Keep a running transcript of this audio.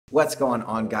What's going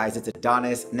on, guys? It's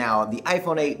Adonis. Now, the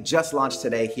iPhone 8 just launched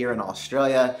today here in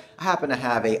Australia. I happen to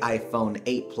have an iPhone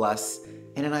 8 Plus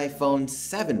and an iPhone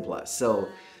 7 Plus, so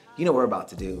you know what we're about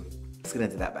to do. Let's get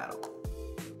into that battle.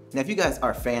 Now, if you guys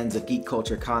are fans of geek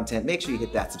culture content, make sure you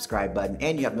hit that subscribe button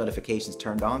and you have notifications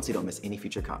turned on so you don't miss any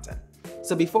future content.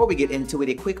 So before we get into it,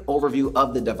 a quick overview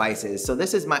of the devices. So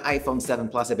this is my iPhone 7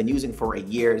 Plus I've been using for a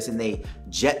year. It's in a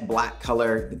jet black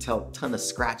color. You can tell a ton of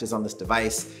scratches on this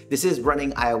device. This is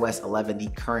running iOS 11, the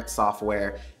current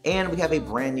software. And we have a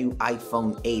brand new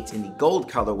iPhone 8 in the gold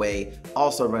colorway,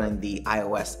 also running the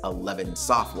iOS 11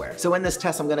 software. So in this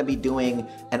test, I'm gonna be doing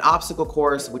an obstacle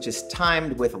course, which is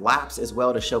timed with laps as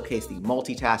well to showcase the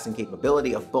multitasking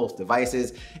capability of both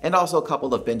devices, and also a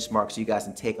couple of benchmarks so you guys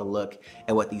can take a look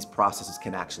at what these processors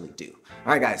can actually do.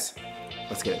 All right, guys,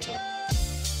 let's get into it.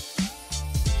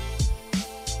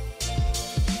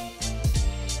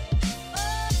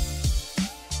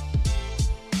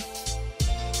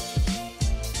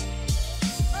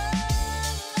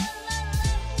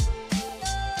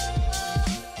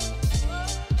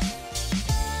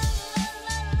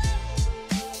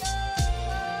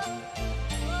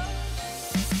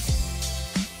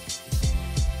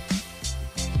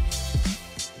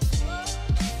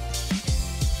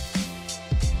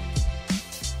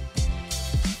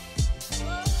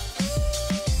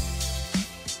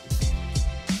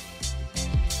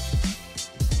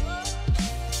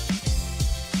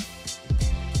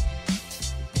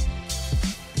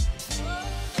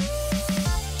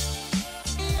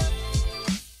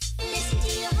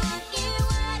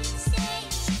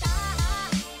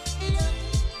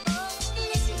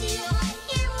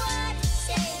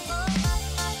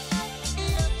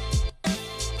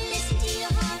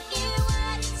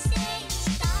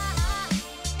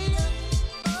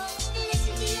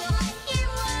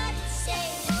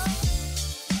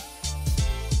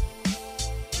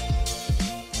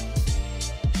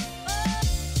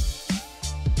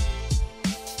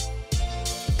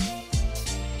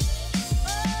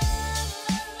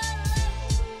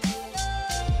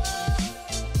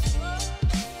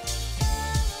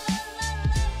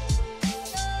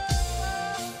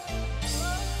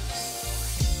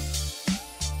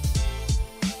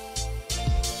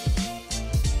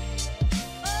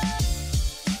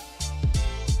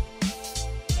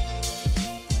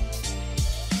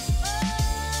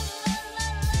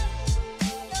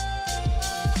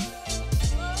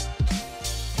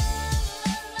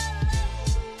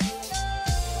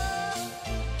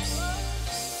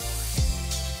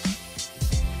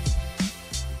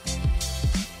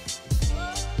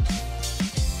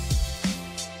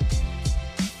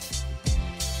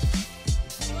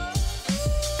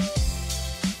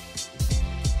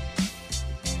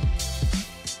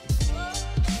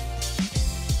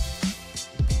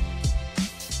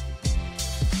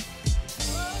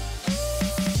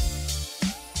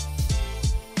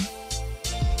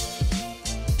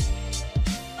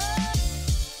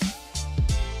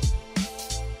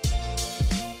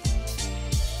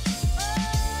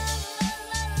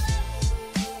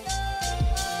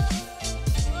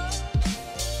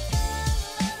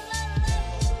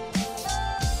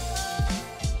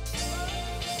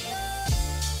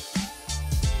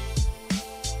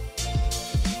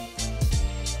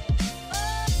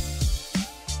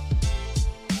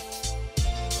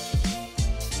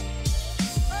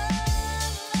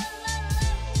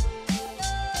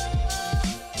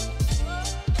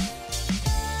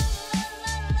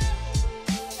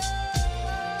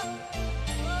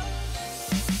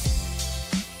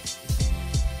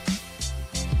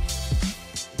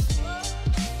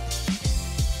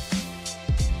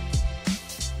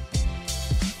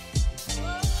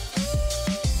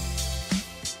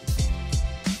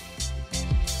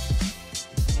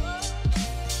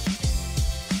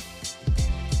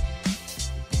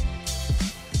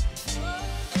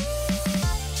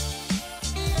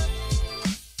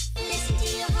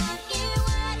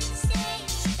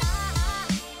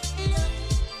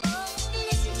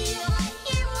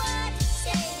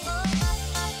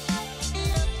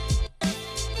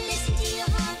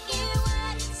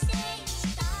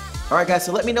 All right, guys,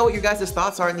 so let me know what your guys'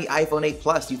 thoughts are on the iPhone 8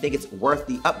 Plus. Do you think it's worth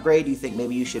the upgrade? Do you think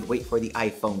maybe you should wait for the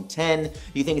iPhone 10? Do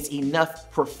you think it's enough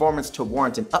performance to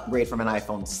warrant an upgrade from an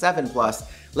iPhone 7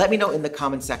 Plus? Let me know in the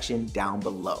comment section down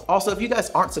below. Also, if you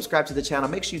guys aren't subscribed to the channel,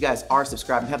 make sure you guys are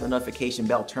subscribed and have the notification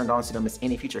bell turned on so you don't miss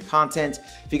any future content.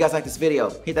 If you guys like this video,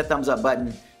 hit that thumbs up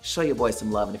button, show your boys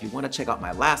some love, and if you want to check out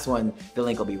my last one, the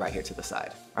link will be right here to the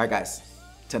side. All right, guys,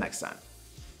 till next time.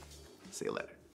 See you later.